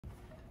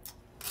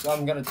So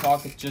I'm gonna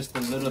talk just a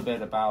little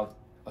bit about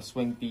a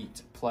swing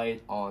beat played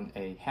on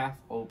a half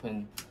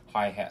open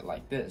hi-hat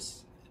like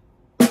this.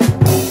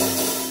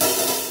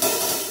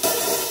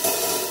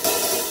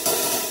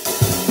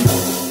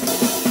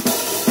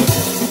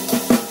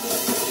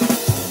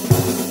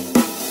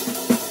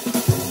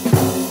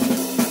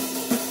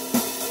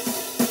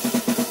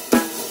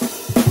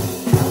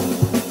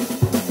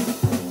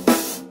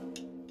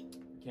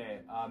 Okay,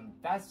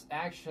 that's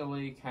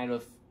actually kind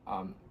of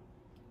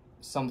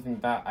something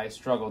that I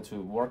struggle to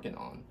working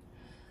on.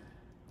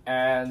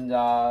 And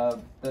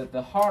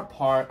the hard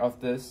part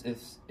of this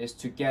is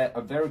to get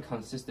a very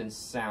consistent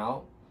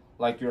sound,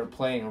 like you're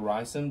playing a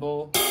ride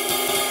cymbal.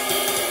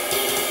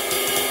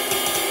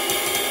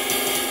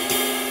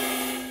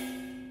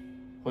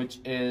 Which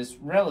is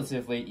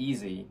relatively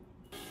easy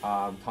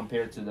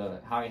compared to the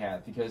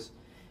hi-hat, because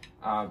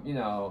you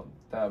know,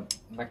 the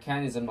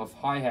mechanism of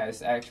hi-hat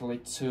is actually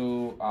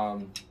two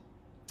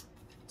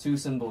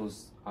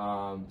cymbals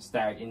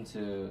stacked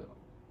into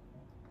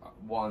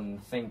one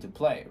thing to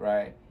play,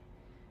 right?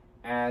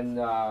 And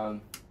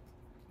you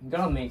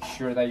gotta make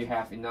sure that you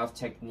have enough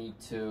technique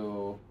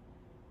to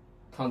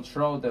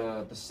control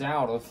the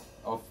sound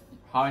of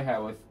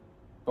hi-hat with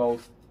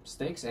both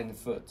sticks and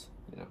foot,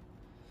 you know.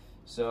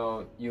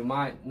 So you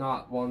might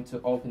not want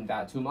to open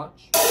that too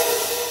much.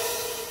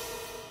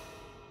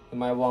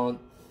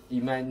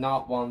 You might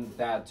not want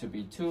that to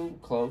be too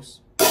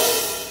close,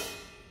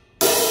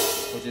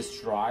 which is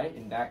dry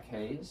in that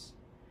case.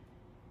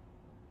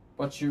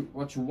 What you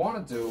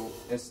want to do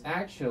is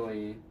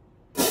actually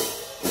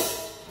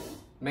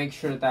make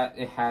sure that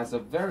it has a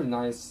very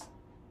nice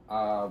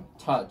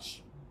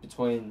touch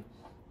between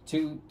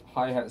two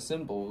hi-hat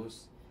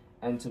cymbals,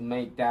 and to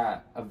make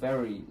that a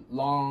very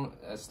long,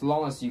 as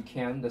long as you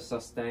can, the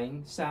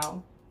sustain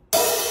sound.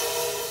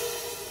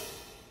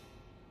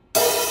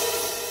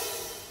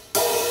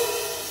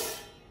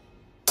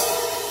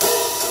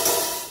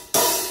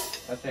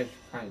 That's actually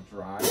kind of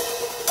dry.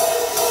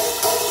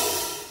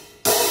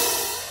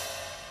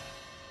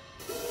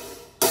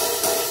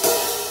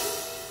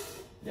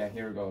 Yeah,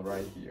 here we go,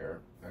 right here.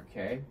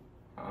 Okay.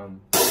 Not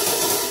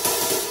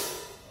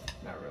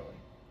really.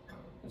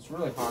 It's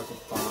really hard to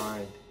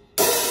find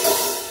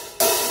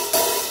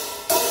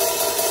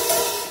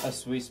a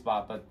sweet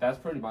spot, but that's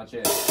pretty much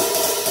it.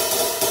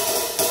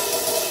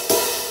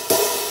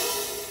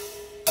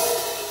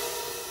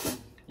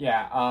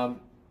 Yeah.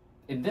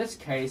 In this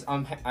case,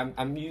 I'm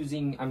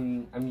using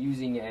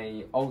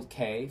a old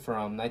K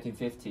from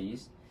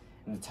 1950s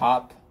in the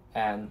top,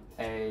 and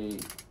a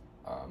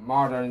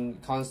modern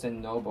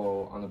constant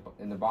noble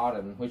in the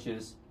bottom, which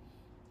is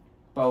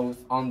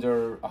both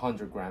under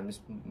 100 grams.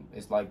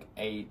 It's like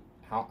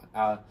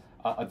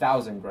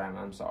 1,000 grams.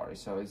 I'm sorry.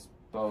 So it's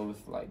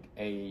both like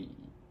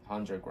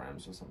 800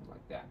 grams or something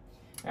like that.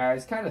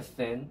 It's kind of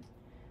thin,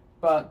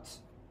 but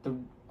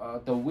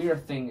the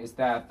weird thing is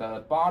that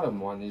the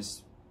bottom one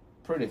is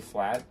pretty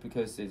flat,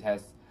 because it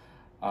has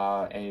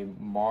a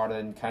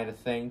modern kind of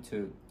thing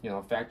to, you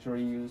know,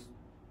 factory use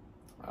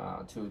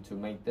to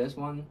make this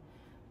one.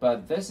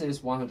 But this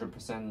is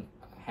 100%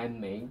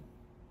 handmade,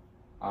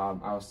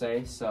 I would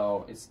say.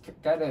 So it's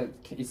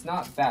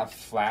not that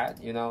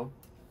flat, you know,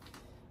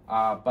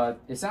 but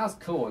it sounds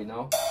cool, you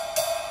know.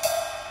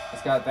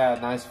 It's got that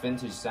nice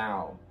vintage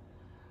sound.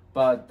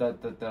 But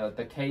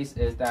the case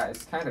is that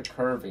it's kind of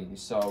curving,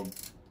 so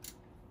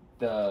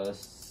the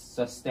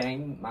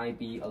sustain might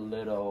be a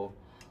little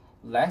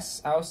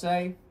less, I would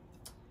say,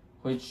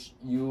 which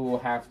you will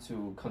have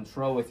to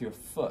control with your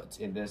foot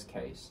in this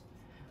case.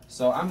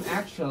 So I'm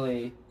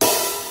actually,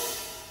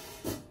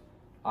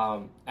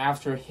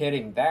 after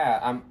hitting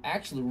that, I'm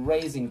actually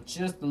raising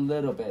just a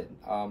little bit.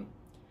 I'm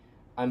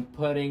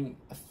putting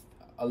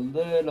a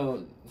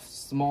little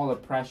smaller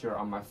pressure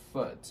on my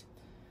foot,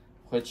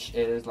 which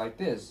is like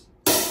this.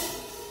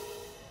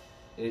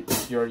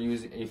 If you're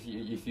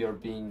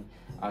being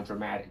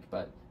dramatic,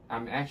 but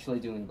I'm actually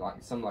doing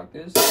like something like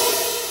this.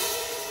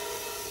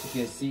 You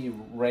can see,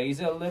 raise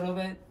it a little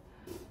bit,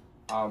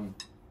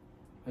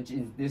 which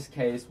in this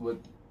case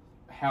would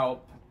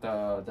help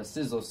the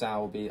sizzle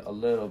sound will be a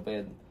little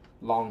bit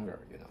longer,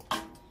 you know.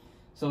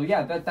 So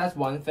yeah, that's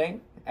one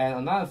thing. And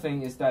another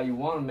thing is that you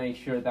want to make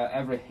sure that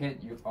every hit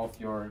of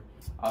your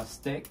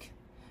stick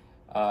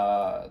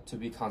to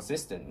be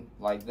consistent,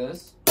 like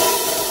this,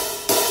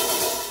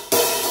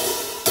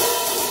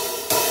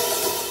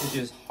 which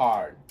is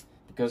hard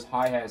because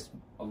hi-hat is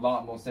a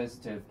lot more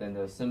sensitive than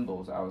the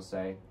cymbals, I would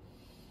say.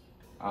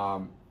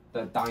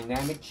 The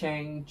dynamic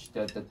change,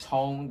 the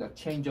tone, the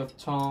change of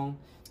tone,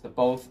 the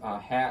both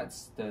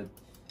hats,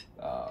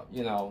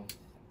 you know,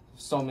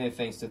 so many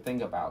things to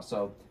think about.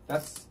 So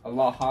that's a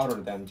lot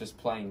harder than just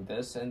playing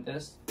this and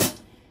this.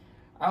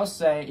 I would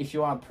say if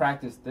you want to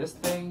practice this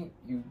thing,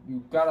 you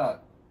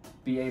gotta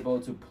be able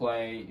to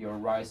play your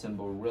right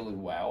cymbal really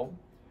well.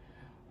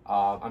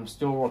 I'm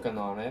still working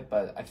on it,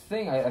 but I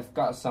think I've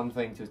got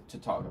something to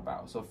talk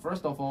about. So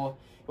first of all,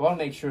 you want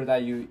to make sure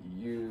that you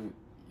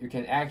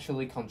can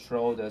actually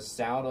control the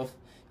sound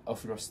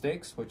of your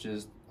sticks, which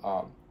is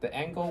the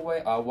angle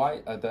way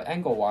the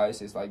angle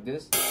wise is like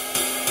this.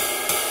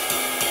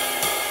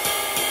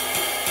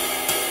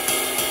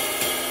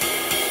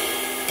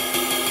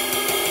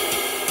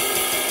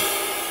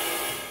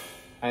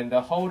 And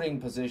the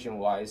holding position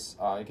wise,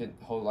 you can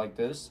hold like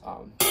this,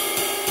 and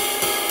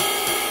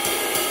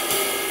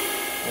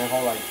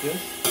hold like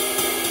this,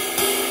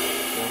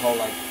 and hold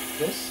like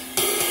this,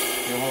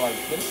 and hold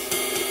like this.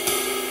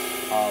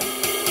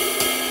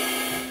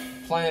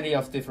 Plenty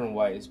of different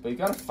ways, but you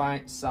gotta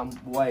find some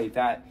way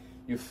that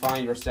you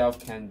find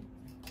yourself can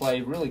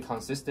play really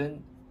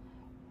consistent,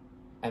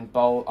 and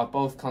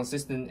both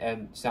consistent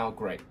and sound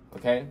great.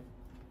 Okay.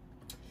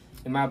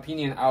 In my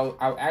opinion, I'll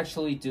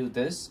actually do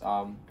this.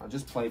 I'll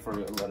just play for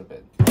you a little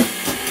bit.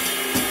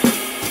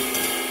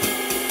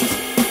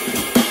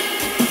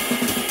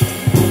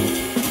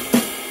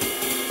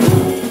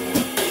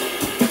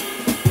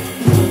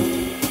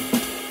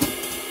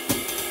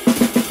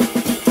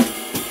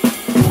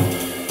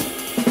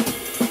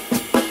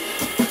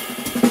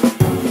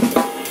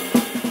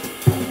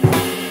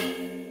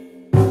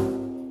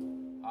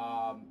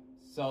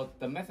 So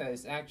the method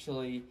is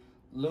actually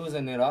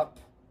loosen it up,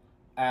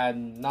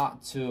 and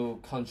not to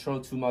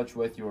control too much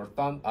with your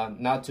thumb,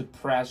 not to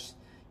press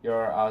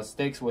your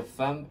sticks with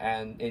thumb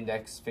and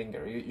index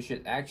finger. You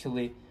should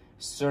actually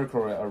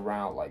circle it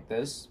around like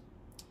this,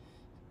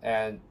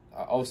 and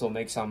also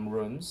make some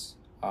rooms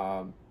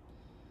to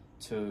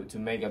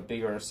make a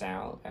bigger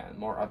sound and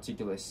more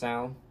articulate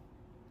sound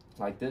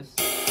like this.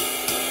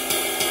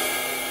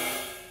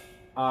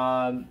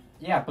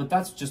 Yeah, but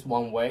that's just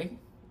one way.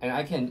 And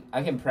I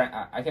can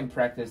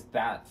practice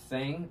that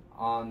thing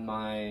on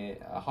my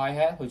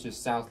hi-hat, which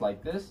just sounds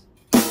like this.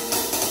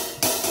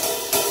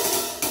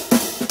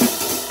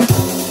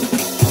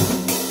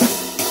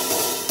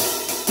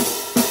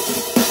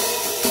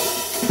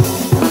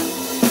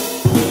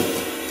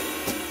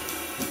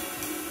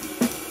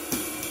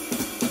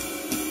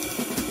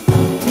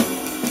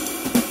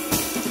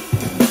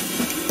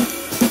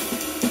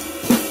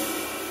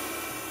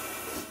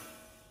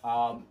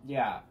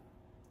 Yeah.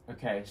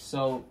 Okay,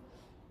 so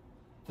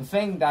the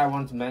thing that I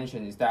want to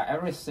mention is that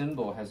every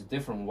cymbal has a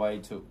different way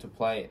to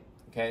play it.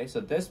 Okay, so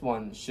this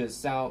one should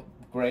sound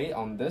great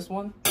on this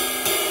one.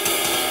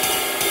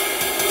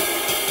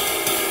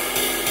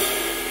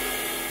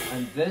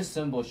 And this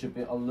cymbal should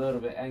be a little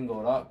bit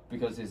angled up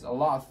because it's a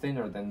lot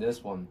thinner than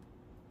this one.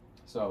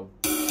 So.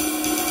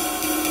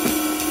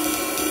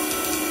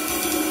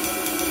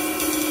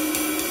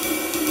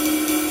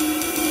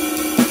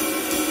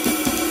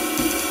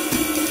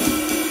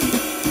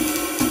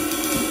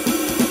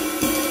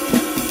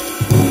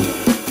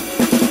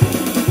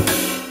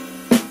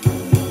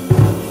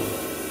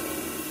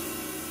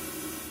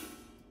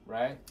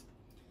 Right?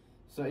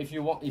 So if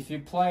you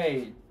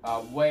play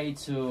way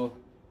too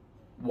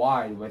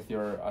wide with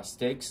your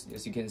sticks,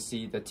 as you can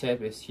see, the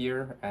tip is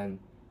here and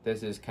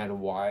this is kind of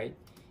wide.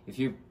 If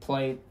you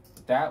play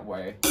that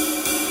way,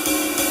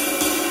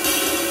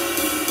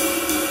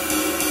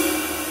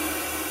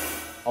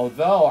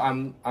 although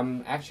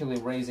I'm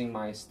actually raising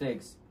my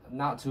sticks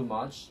not too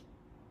much,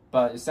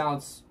 but it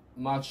sounds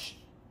much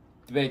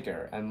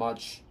bigger and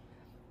much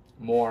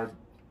more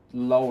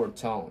lower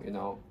tone, you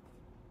know.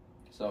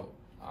 So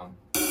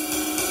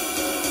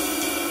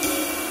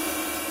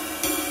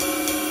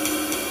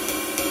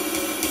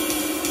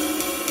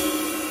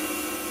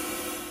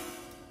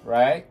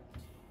right?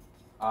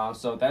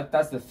 So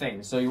that's the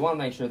thing. So you want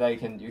to make sure that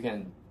you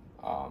can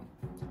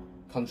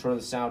control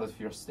the sound of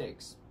your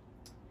sticks,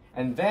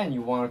 and then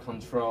you want to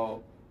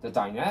control the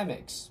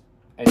dynamics,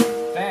 and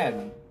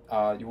then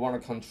you want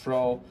to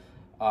control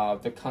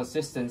the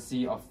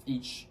consistency of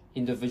each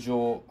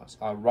individual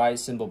right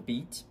cymbal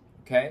beat.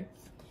 Okay,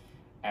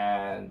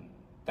 and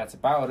that's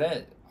about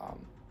it.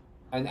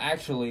 And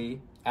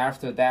actually,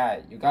 after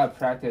that, you gotta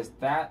practice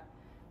that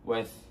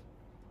with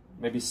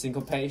maybe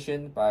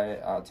syncopation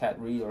by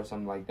Ted Reed or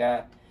something like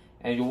that,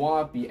 and you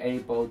want to be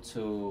able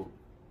to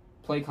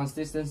play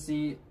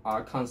consistently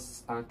on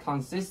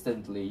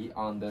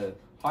the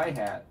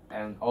hi-hat,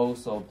 and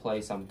also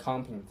play some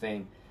comping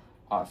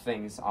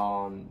things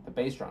on the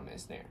bass drum and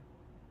snare.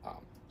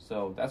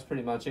 So that's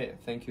pretty much it.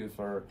 Thank you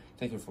for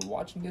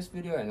watching this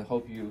video, and I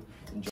hope you enjoy.